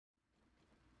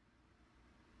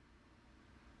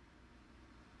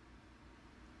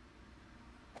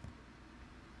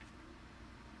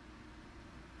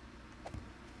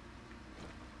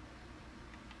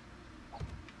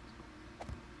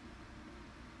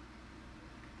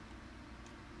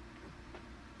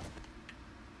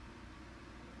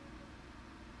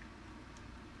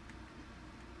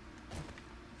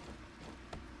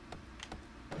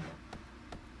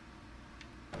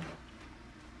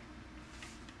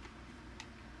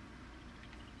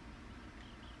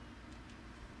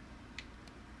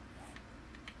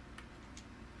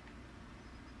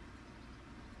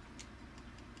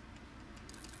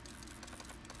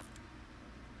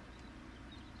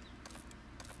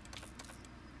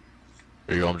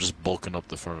There you go, I'm just bulking up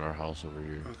the front of our house over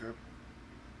here. Okay.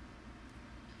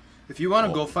 If you want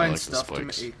to Oh, go I find like the stuff to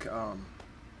spikes. make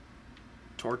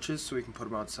torches so we can put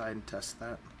them outside and test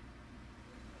that.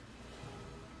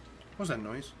 What was that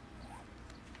noise?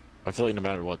 I feel like no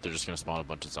matter what, they're just gonna spawn a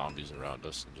bunch of zombies around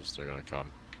us and they're gonna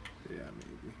come. Yeah,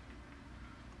 maybe.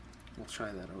 We'll try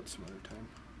that out some other time.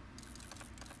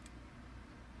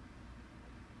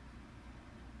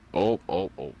 Oh.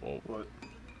 What?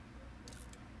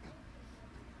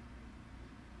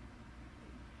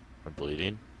 I'm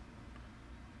bleeding.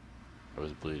 I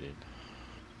was bleeding.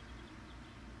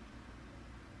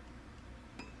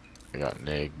 I got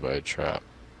nagged by a trap.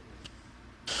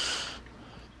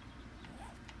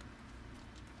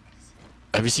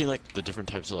 Have you seen like the different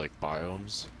types of like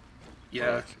biomes?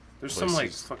 Yeah, Like, there's some like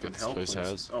places fucking that this hell place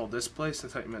places. has? Oh, this place? I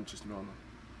thought you meant just normal.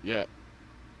 Yeah.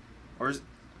 Or is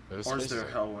This or is place there a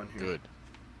like, hell one here?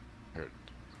 good.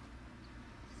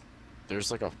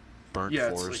 There's like a burnt Yeah,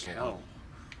 it's forest like one, hell.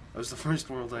 That was the first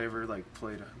world I ever like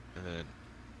played on. and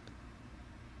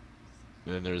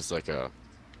then there's like a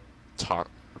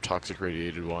toxic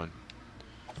radiated one.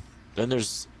 Then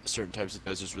there's certain types of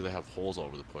deserts where they have holes all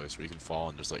over the place where you can fall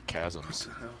and there's like What chasms.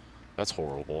 the hell? That's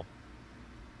horrible.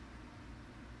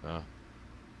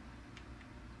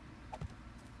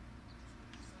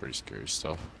 Pretty scary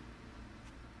stuff.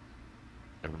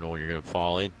 Never know when you're gonna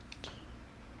fall in.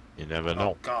 You never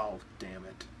know. Oh, god damn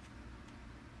it.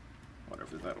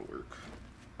 Whatever, that'll work.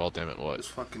 Oh damn it! What? This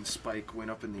fucking spike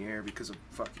went up in the air because of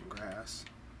fucking grass.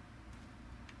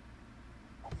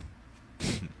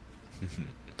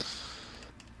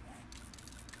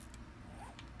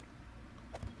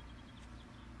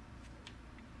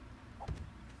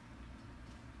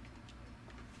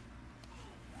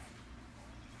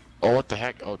 Oh, what the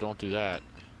heck? Oh, don't do that.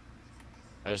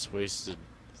 I just wasted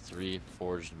 3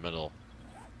 forged metal.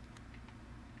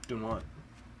 Doing what?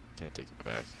 Can't take it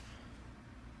back.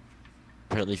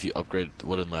 Apparently, if you upgrade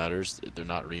wooden ladders, they're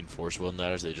not reinforced wooden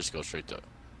ladders. They just go straight to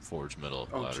forged metal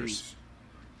Oh, ladders. jeez.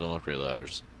 Don't upgrade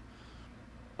ladders.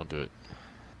 Don't do it.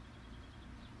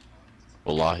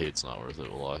 Wallahi, it's not worth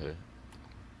it. Wallahi.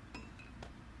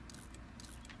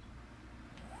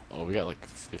 Oh, we got like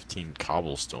 15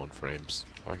 cobblestone frames.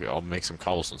 Okay, I'll make some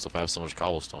cobblestone stuff. I have so much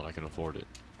cobblestone, I can afford it.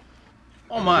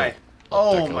 Oh my! I'll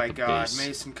Oh deck my out the god, base.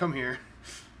 Mason, come here.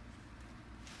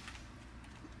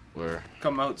 Where?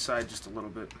 Come outside just a little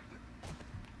bit.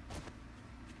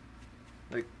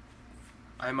 Like,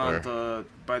 I'm on Where?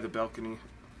 by the balcony.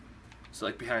 It's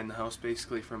like behind the house,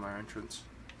 basically, from our entrance.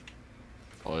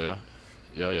 Oh yeah,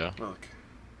 yeah. Look.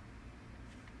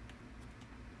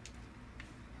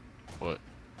 What?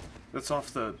 That's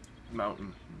off the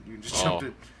mountain. You can just jump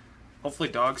in. Hopefully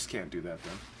dogs can't do that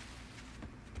then.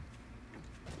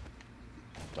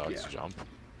 Dogs Yeah. jump.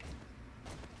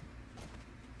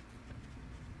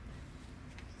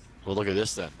 Well, look at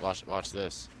this then. Watch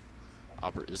this.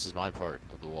 This is my part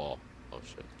of the wall. Oh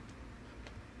shit.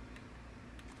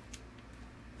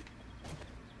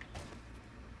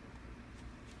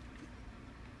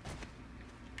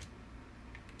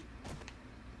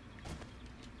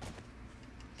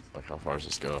 Like, how far does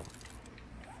this go?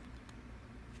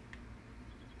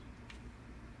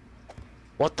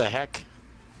 What the heck?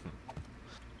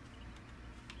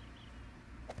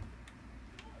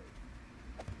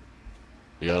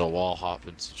 We got a wall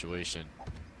hopping situation.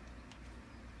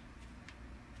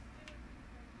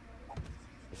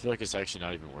 I feel like it's actually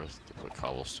not even worth to put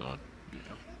cobblestone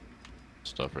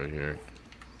stuff right here,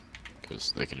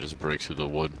 because they can just break through the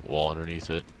wood wall underneath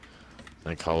it.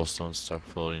 And cobblestone stuck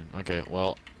floating. Okay,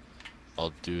 well,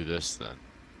 I'll do this then.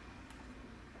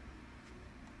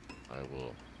 I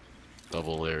will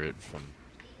double layer it from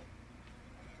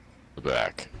the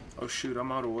back. Oh shoot,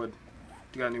 I'm out of wood.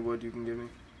 You got any wood you can give me?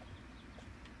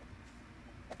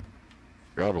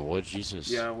 You're out of wood, Jesus.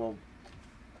 Yeah, well,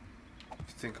 if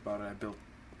you think about it, I built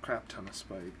a crap ton of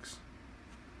spikes.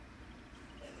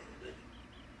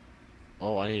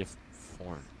 Oh, I need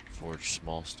a forge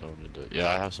small stone into it. Yeah,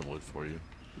 I have some wood for you.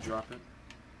 Drop it.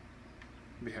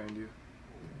 Behind you.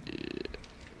 Yeah.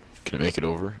 Can I make it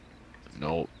over?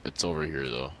 No, it's over here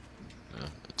though. Yeah,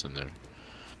 it's in there.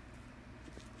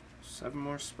 7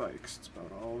 more spikes. It's about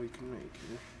all we can make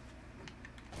here.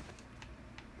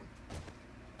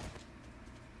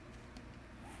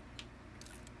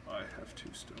 I have 2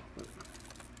 still, but...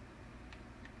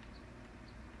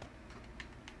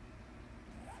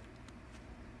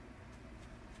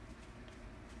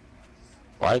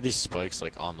 Why are these spikes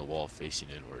like on the wall facing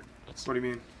inward? What do you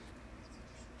mean?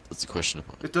 That's the question.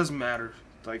 It doesn't matter,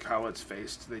 like, how it's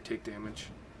faced. They take damage.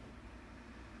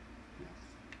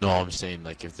 No, I'm saying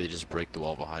like if they just break the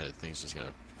wall behind it, things just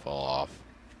gonna fall off.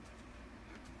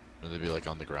 Or they'd be like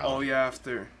on the ground. Oh yeah,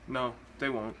 after. No, they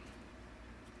won't.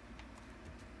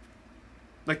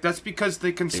 Like, that's because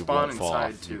they can spawn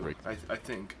inside too, I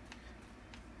think.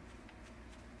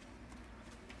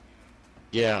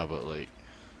 Yeah, but like...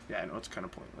 Yeah, I know it's kind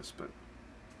of pointless, but...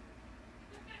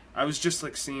 I was just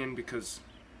like seeing because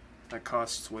that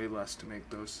costs way less to make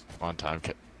those. On time,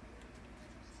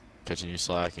 catching you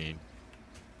slacking.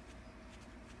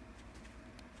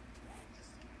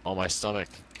 Oh, my stomach.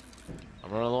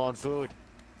 I'm running low on food.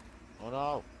 Oh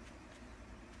no.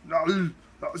 No,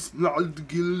 that's not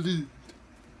guilty.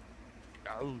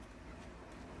 No.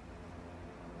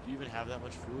 Do you even have that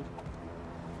much food?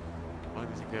 Why do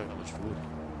you think we have that much food?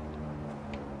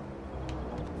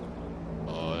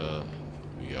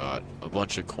 We got a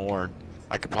bunch of corn.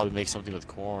 I could probably make something with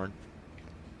corn.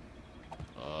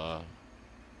 What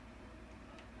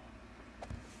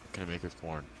can I make with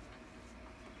corn?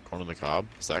 Corn on the cob?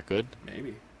 Is that good?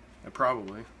 Maybe.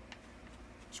 Probably.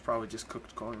 It's probably just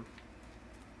cooked corn.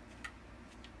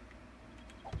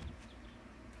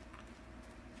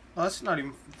 Oh, that's not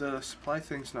even... The supply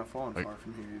thing's not falling far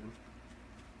from here, even.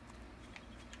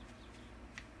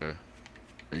 Okay.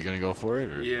 Are you gonna go for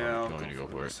it, or yeah, are I'll you going to go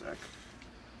for it? Sec.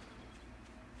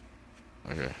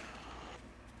 Okay.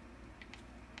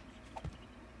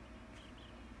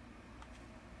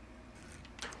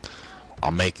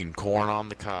 I'm making corn on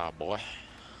the cob, boy.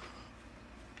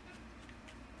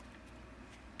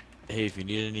 Hey, if you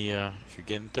need any, if you're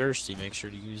getting thirsty, make sure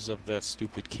to use up that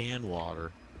stupid canned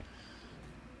water.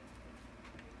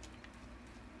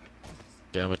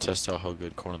 Yeah, I'm gonna test out how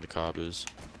good corn on the cob is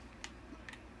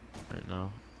right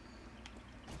now.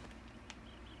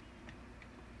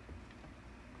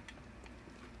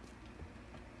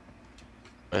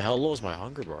 How low is my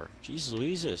hunger bar? Jesus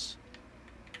Louises.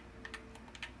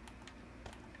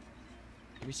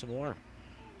 Give me some more.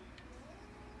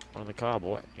 Corn on the cob,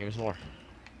 boy. Give me some more.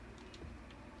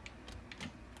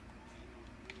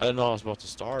 I didn't know I was about to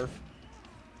starve.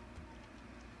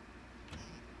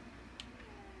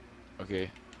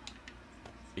 Okay.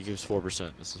 He gives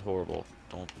 4%. This is horrible.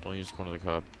 Don't use corn on the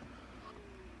cob.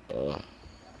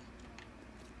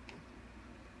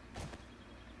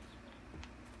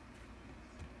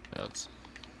 That's...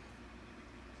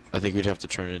 I think we'd have to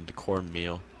turn it into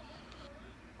cornmeal.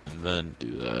 And then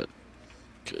do that.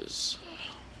 Cause...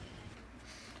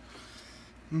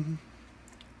 Mm-hmm.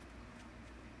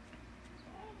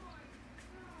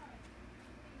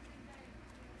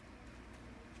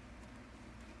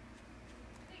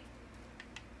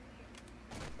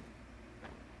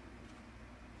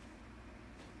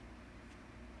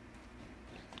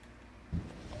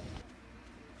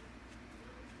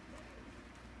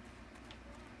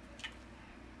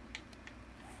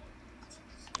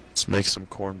 Let's make some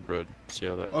cornbread. See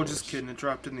how that Oh, goes. just kidding. It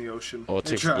dropped in the ocean. Oh, it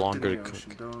takes longer to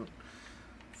cook. Don't.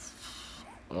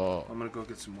 Oh. I'm gonna go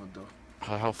get some wood, though.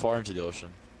 How far into the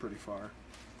ocean? Pretty far.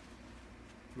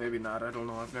 Maybe not. I don't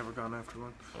know. I've never gone after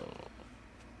one. Oh.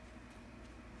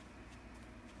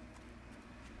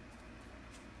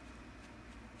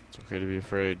 It's okay to be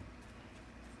afraid.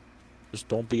 Just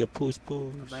don't be a poos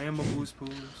poos. I am a poos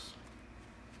poos.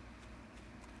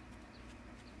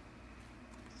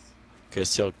 Okay,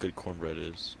 see how good cornbread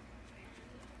is.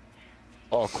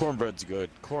 Oh, cornbread's good.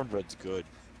 Cornbread's good.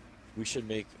 We should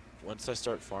make... Once I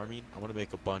start farming, I want to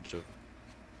make a bunch of...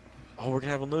 Oh, we're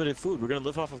gonna have unlimited food. We're gonna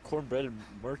live off of cornbread and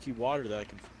murky water that I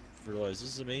can fertilize.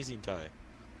 This is amazing, Ty.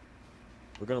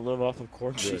 We're gonna live off of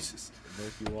cornbread Jesus. and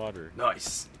murky water.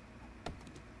 Nice.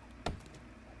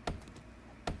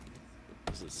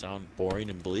 Does it sound boring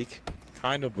and bleak?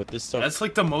 Kind of, but this stuff... That's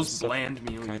like the most bland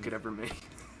meal you could ever make.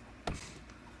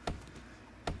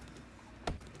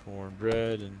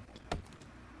 Cornbread and...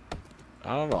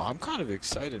 I don't know, I'm kind of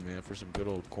excited, man, for some good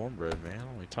old cornbread, man.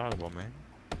 What are we talking about, man?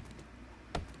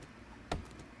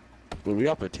 Well, we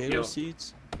got potato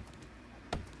seeds?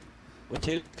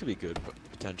 Potato could be good, but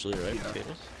potentially, right? Yeah.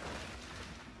 Potatoes?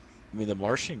 I mean, the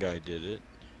Martian guy did it.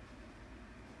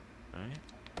 Right?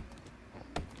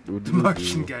 The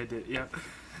Martian guy did, yeah.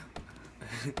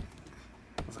 I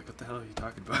was like, what the hell are you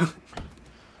talking about?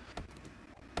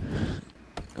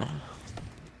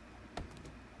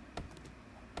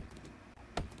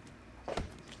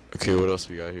 Okay, what else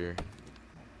we got here?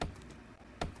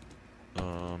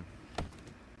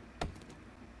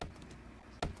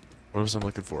 What was I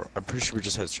looking for? I'm pretty sure we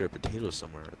just had straight potatoes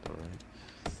somewhere, though,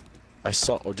 right? I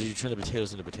saw... Oh, did you turn the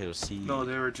potatoes into potato seed? No,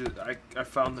 they were just... I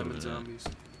found them in zombies.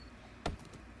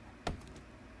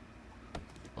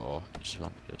 Oh, you just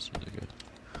found potatoes. Really good.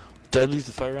 Did I leave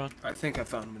the fire on? I think I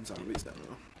found them in zombies, I don't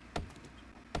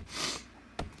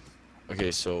know. Okay,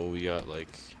 so we got like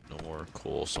no more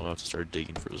coal, so I'm gonna have to start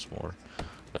digging for this more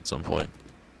at some point.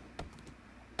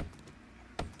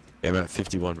 Yeah, I'm at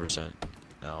 51%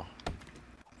 now.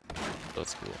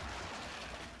 That's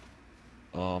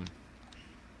cool.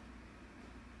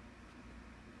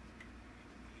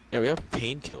 Yeah, we have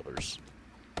painkillers.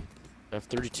 I have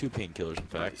 32 painkillers, in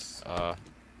fact. Nice.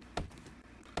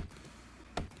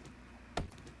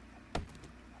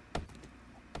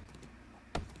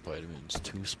 Vitamins,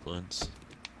 2 splints.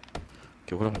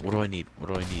 Okay, what do I need?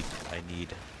 What do I need? I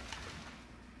need.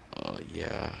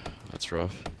 Yeah, that's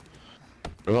rough.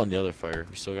 What about on the other fire?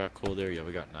 We still got coal there? Yeah,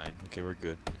 we got 9. Okay, we're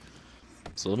good.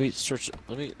 So let me search.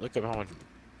 Let me look up how much.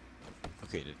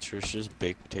 Okay, nutritious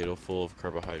baked potato full of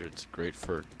carbohydrates. Great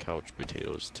for couch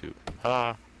potatoes too.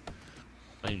 Ha!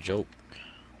 I joke.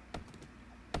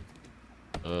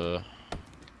 What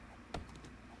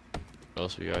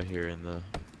else we got here in the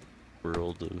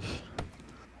world of?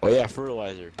 Oh yeah,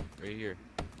 fertilizer right here.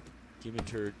 Human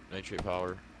turd, nitrate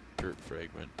power, dirt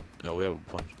fragment. No, we have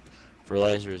a bunch.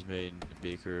 Fertilizer is made in a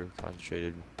baker,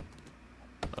 concentrated.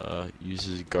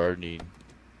 Uses gardening.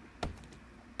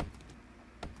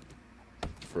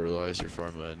 Fertilizer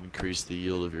farmland, increase the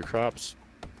yield of your crops.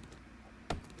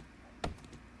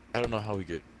 I don't know how we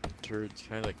get turds.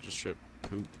 Can I like just strip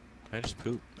poop? Can I just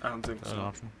poop? I don't think Is that so. an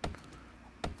option?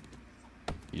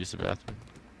 Use the bathroom.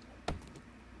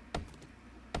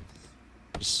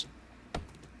 Just.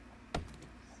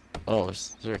 Oh,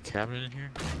 is there a cabinet in here?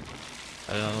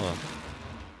 I don't know.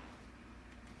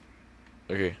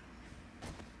 Okay.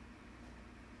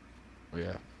 Oh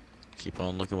yeah. Keep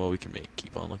on looking what we can make.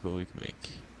 Keep on looking what we can make.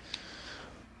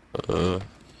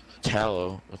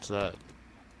 Tallow. What's that?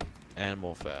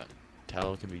 Animal fat.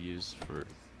 Tallow can be used for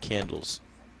candles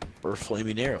or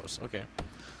flaming arrows. Okay.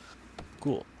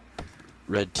 Cool.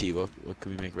 Red tea. What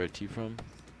can we make red tea from?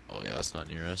 Oh yeah, that's not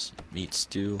near us. Meat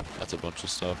stew. That's a bunch of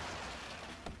stuff.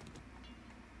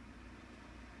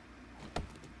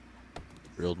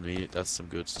 Grilled meat. That's some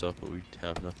good stuff, but we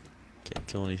have nothing. Can't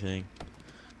kill anything.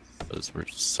 Because we're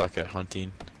suck at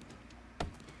hunting.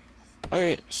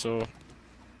 Alright, so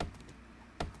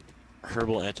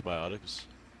herbal antibiotics.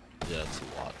 Yeah, that's a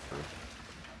lot for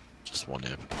just one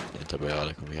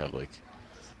antibiotic, and we have like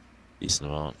decent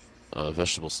amount.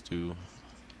 Vegetable stew.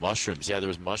 Mushrooms. Yeah, there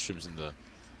was mushrooms in the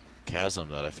chasm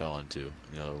that I fell into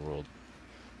in the other world.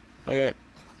 Okay.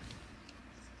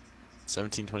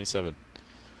 1727.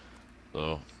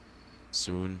 So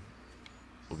soon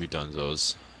we'll be done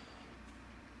those.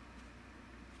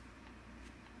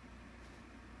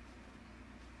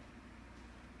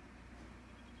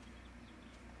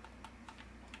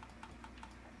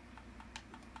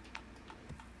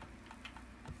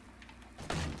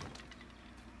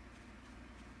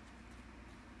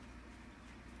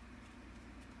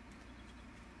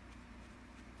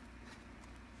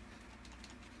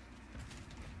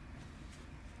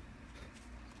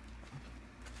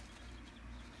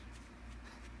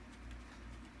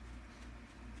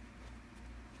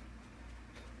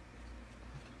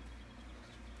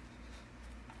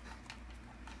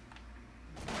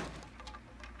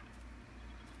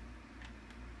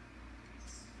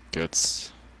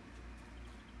 Let's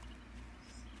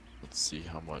see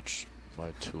how much my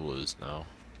tool is now.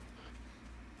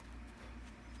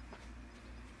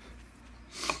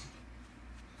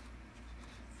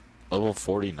 Level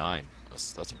 49.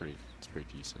 That's pretty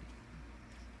decent.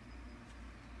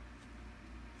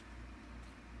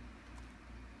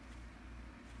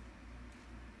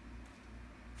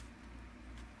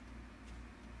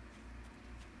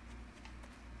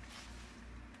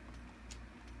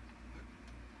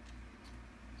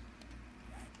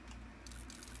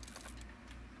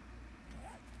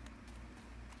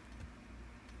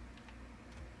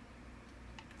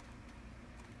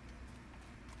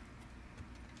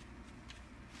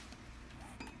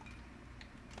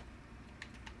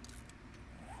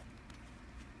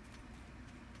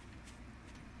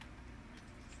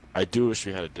 I do wish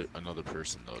we had another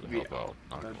person though to help out.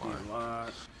 Not That'd be gonna a lie.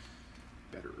 lot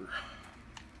better.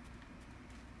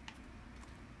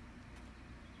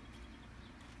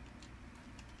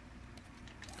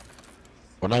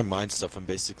 When I mine stuff,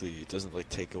 it doesn't like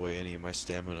take away any of my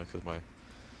stamina because my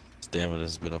stamina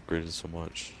has been upgraded so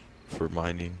much for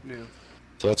mining. Yeah.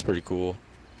 So that's pretty cool.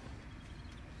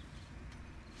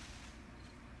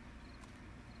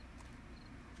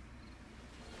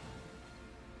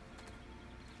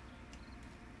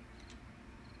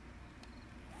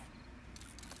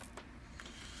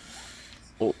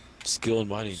 Oh, skill and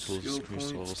mining tools Skill increased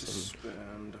to level points to 7.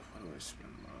 spend. What do I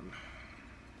spend on?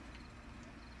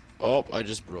 Oh, I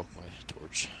just broke my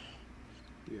torch.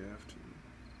 You have to.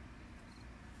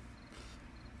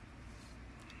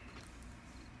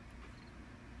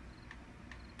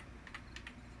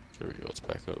 There we go, let's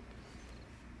back up.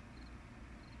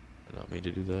 I did not mean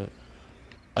to do that.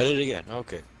 I did it again,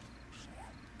 okay.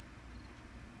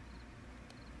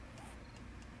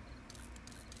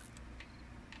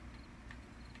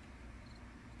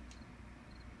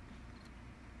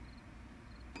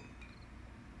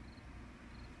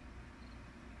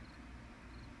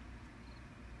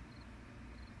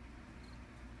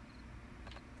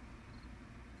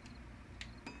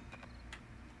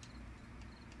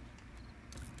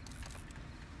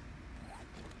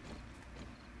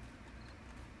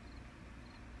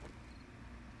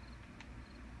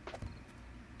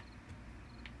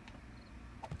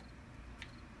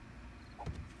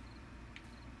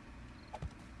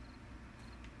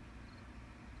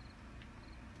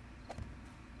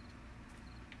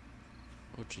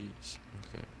 Oh jeez,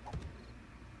 okay.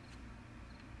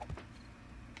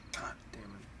 God damn it.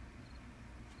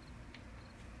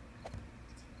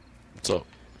 What's up?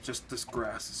 Just this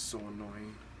grass is so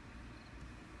annoying.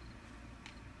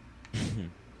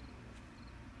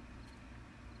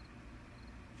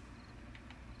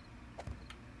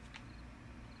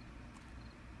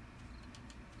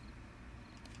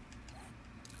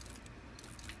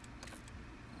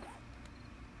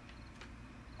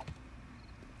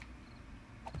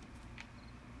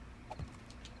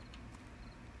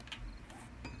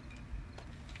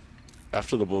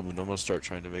 After the blood moon, I'm gonna start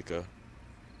trying to make a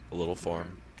little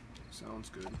farm. Sounds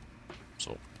good.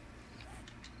 So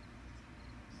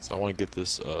I want to get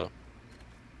this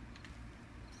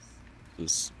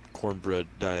this cornbread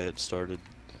diet started.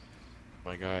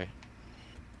 My guy.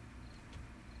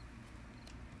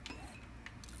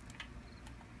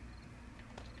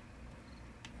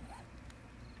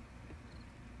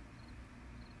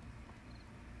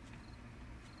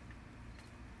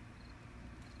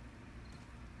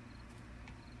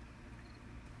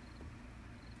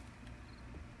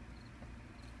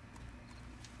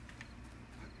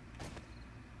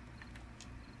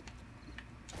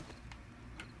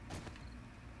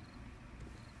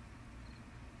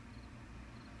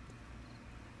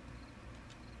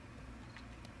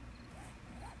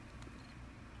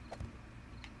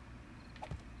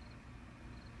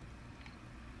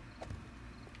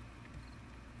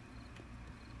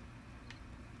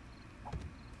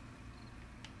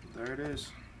 There it is.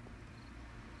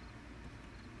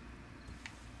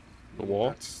 The wall?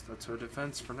 That's our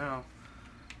defense for now.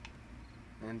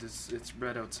 And it's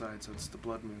red outside, so it's the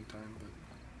blood moon time,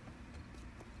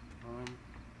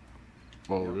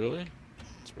 but Oh yeah. really?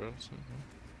 It's red outside, huh?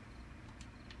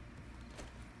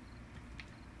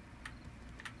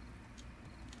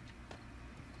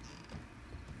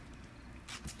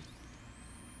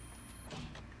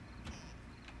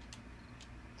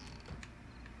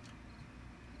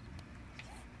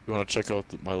 You want to check out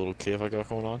my little cave I got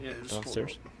going on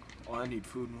downstairs? Oh, I need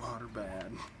food and water bad.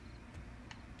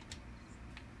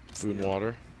 Food and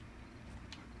water.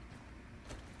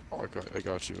 Oh, I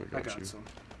got you. I got some.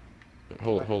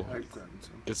 Hold on. I grabbed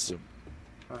some. Get some.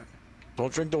 Alright.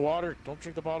 Don't drink the water. Don't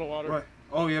drink the bottled water. Right.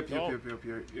 Oh, yep. You're right.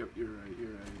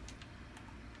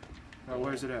 Alright,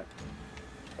 where's it at?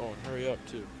 Oh, and hurry up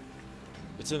too.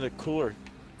 It's in the cooler.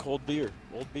 Cold beer.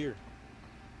 Old beer.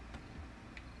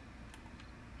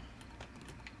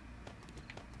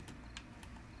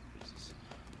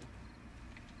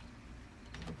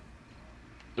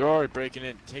 They're already breaking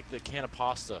in. Take the can of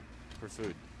pasta for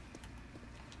food.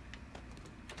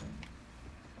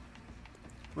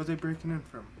 Where are they breaking in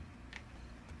from?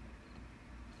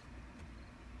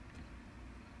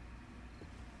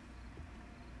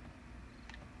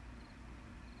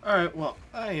 Alright, well,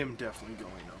 I am definitely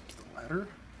going up to the ladder.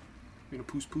 You gonna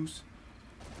poos?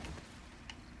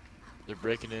 They're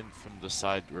breaking in from the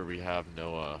side where we have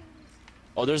no,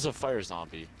 Oh, there's a fire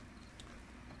zombie.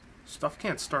 Stuff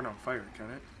can't start on fire, can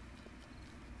it?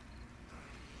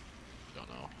 Don't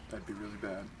know. That'd be really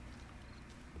bad.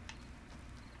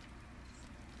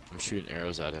 I'm shooting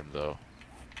arrows at him, though.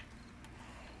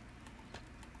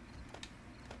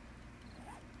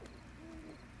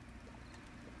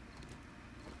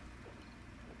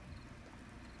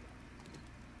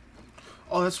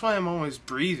 Oh, that's why I'm always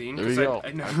breathing, There you because go.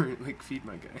 I never, like, feed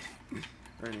my guy.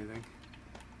 Or anything.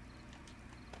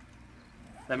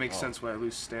 That makes sense why I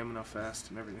lose stamina fast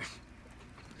and everything.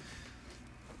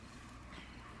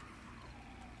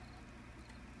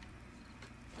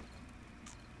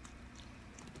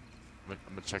 I'm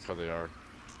gonna check how they are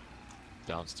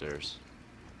downstairs.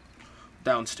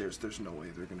 Downstairs, there's no way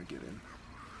they're gonna get in.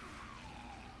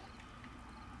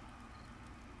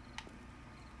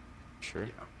 Sure. Yeah.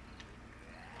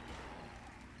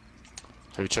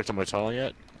 Have you checked on my tunnel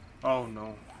yet? Oh,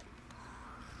 no.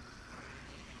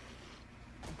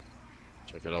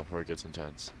 Check it out before it gets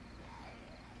intense.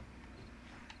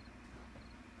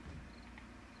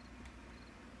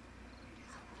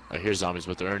 I hear zombies,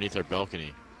 but they're underneath our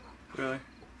balcony. Really?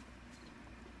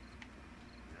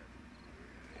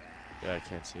 Yeah, I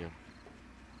can't see them.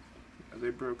 Yeah, they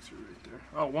broke through right there.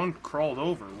 Oh, one crawled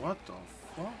over. What the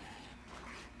fuck?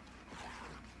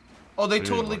 Oh, they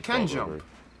totally can jump. Over.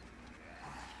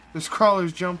 There's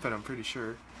crawlers jumping, I'm pretty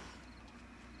sure.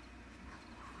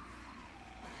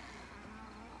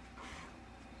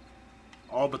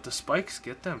 Oh, but the spikes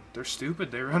get them. They're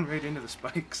stupid. They run right into the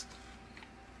spikes.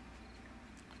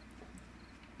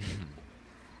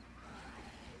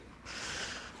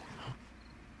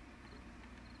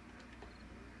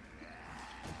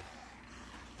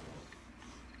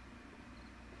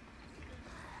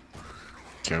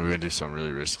 Okay, we're gonna do something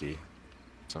really risky.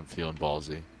 So I'm feeling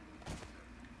ballsy.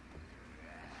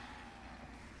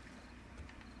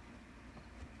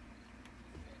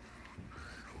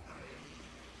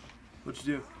 What'd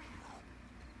you do?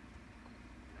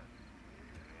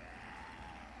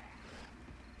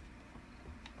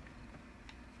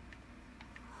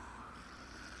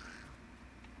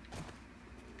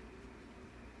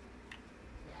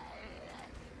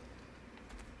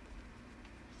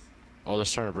 Oh, they're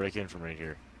starting to break in from right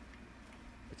here.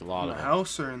 Like a lot In of the them.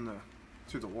 house or in the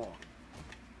through the wall?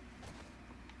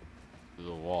 Through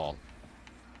the wall.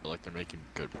 But like they're making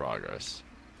good progress.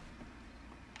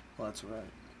 Well, that's right.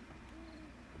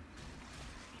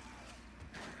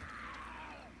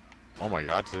 Oh my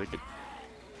god, did they get...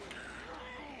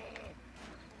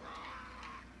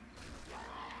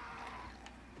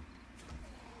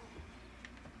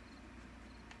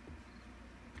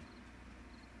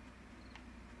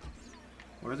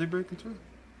 Where are they breaking through?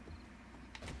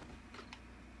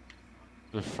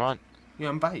 The front. Yeah,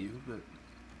 I'm by you, but...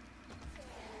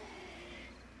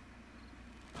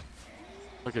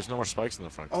 Look, there's no more spikes in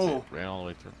the front. 'Cause Oh. they ran all the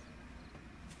way through.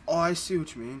 Oh, I see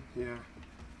what you mean. Yeah.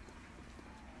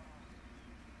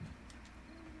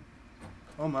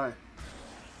 Oh my.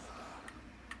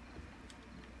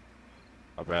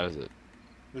 How bad is it?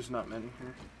 There's not many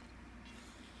here.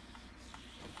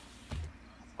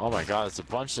 Oh my god, it's a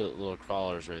bunch of little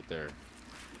crawlers right there.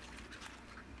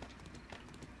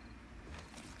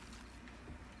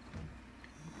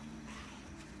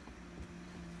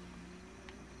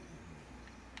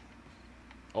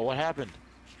 Oh, what happened?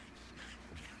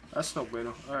 That's no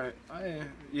bueno. Alright,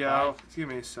 yeah, give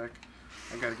me a sec.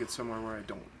 I gotta get somewhere where I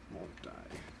won't die.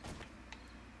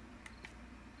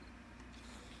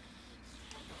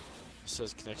 It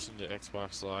says connection to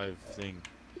Xbox Live thing.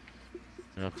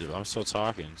 I'm still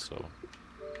talking, so...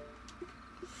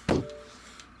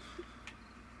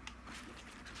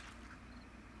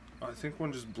 I think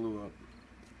one just blew up.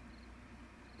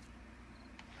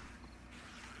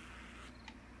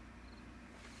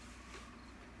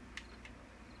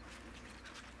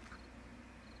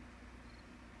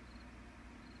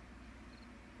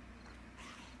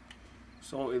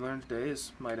 So what we learned today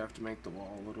is might have to make the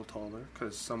wall a little taller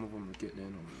because some of them are getting in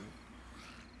over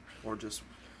there. Or just,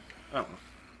 I don't know.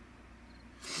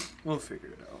 We'll figure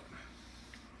it out.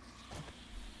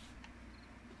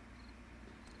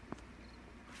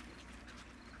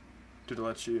 Did it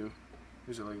let you,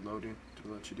 is it like loading? Did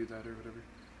it let you do that or whatever?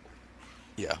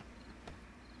 Yeah.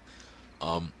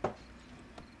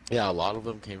 Yeah, a lot of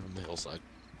them came from the hillside.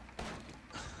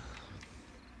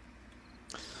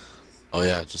 Oh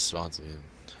yeah, it just spawns me in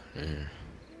right here.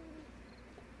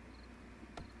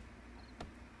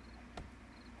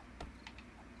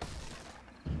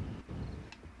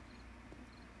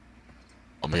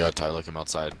 Oh my god, Ty, look, I'm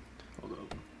outside. Hold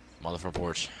up. I'm on the front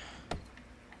porch.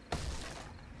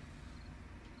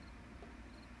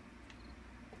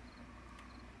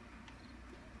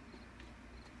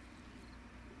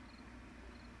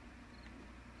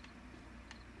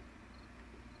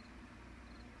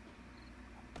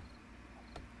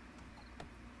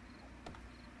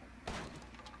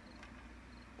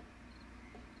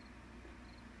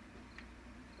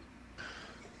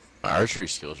 My archery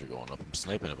skills are going up. I'm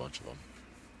sniping a bunch of them.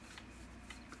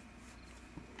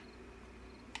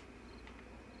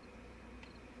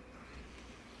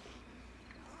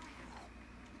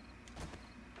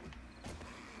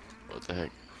 What the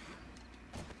heck?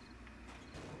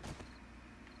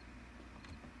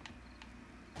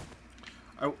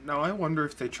 Now I wonder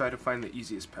if they try to find the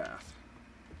easiest path.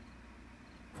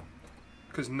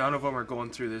 Because none of them are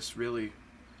going through this really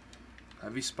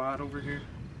heavy spot over here.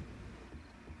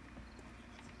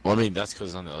 Well, I mean, that's because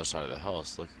it's on the other side of the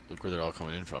house. Look where they're all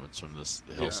coming in from. It's from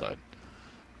the hillside.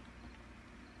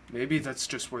 Maybe that's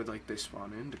just where like they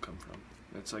spawn in to come from.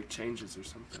 It's like changes or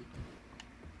something.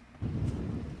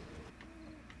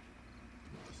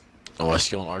 Oh, my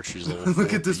skill in archery is level 4.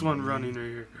 Look at this one running right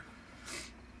here.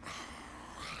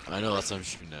 I know, that's what I'm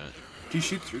shooting at. Do you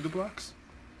shoot through the blocks?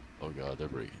 Oh god, they're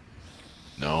breaking.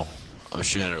 No. I'm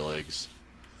shooting at her legs.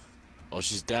 Oh,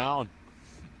 she's down.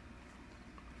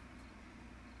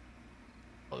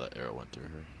 Oh, that arrow went through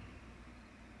her.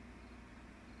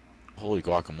 Holy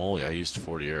guacamole, I used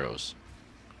 40 arrows.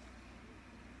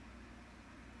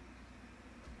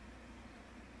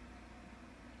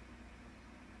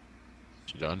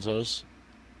 She done those?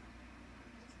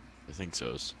 I think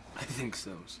so's. I think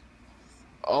so.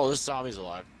 Oh, this zombie's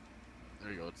alive.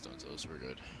 There you go, it's done those. We're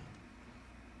good.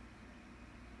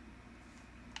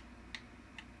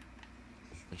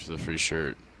 Thanks for the free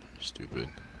shirt. Stupid.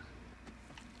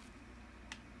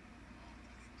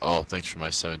 Oh, thanks for my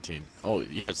 17. Oh,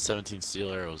 you had 17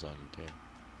 steel arrows on you, too.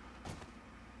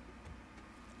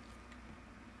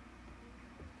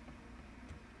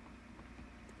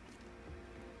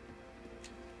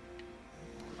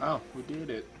 Wow, we did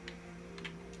it.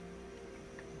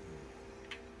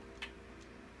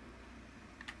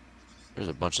 There's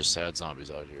a bunch of sad zombies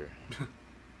out here.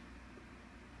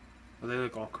 Are they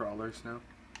like all crawlers now?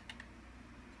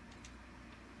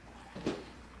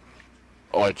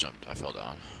 Oh, I jumped. I fell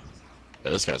down.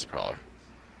 Yeah, this guy's a crawler.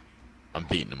 I'm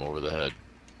beating him over the head.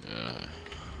 Yeah.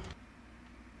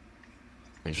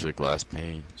 Thanks for the glass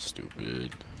pane.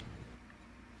 Stupid.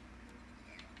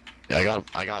 Yeah,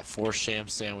 I got 4 sham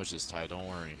sandwiches, Ty. Don't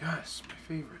worry. Yes, my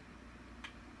favorite.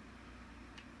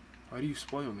 Why do you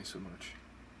spoil me so much?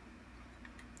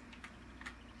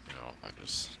 You know,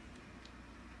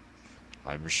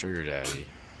 I'm your sugar daddy.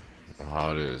 You know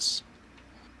how it is.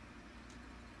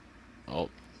 Oh,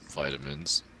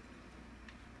 vitamins.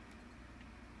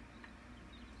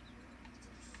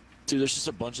 Dude, there's just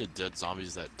a bunch of dead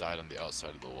zombies that died on the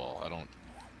outside of the wall. I don't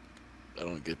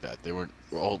get that. They weren't.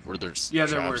 Were there? Yeah,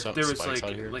 there were. There There was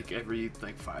like every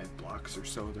 5 blocks or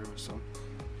so. There was some.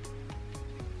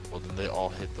 Well, then they all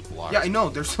hit the block. Yeah, I know.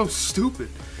 They're so stupid.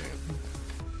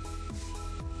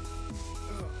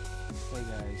 Hey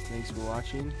guys, thanks for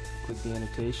watching. Click the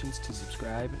annotations to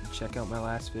subscribe and check out my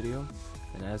last video.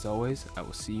 And as always, I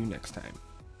will see you next time.